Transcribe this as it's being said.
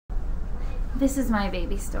This is my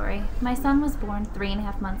baby story. My son was born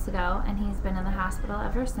 3.5 months ago, and he's been in the hospital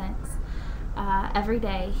ever since. Every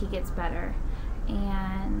day he gets better,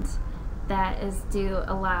 and that is due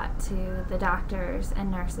a lot to the doctors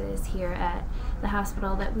and nurses here at the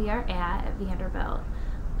hospital that we are at Vanderbilt.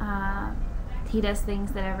 He does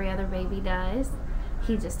things that every other baby does.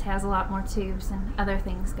 He just has a lot more tubes and other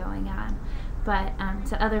things going on. But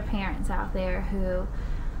to other parents out there who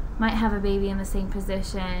might have a baby in the same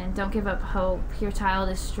position, don't give up hope. Your child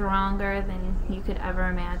is stronger than you could ever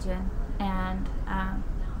imagine, and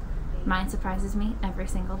mine surprises me every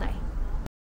single day.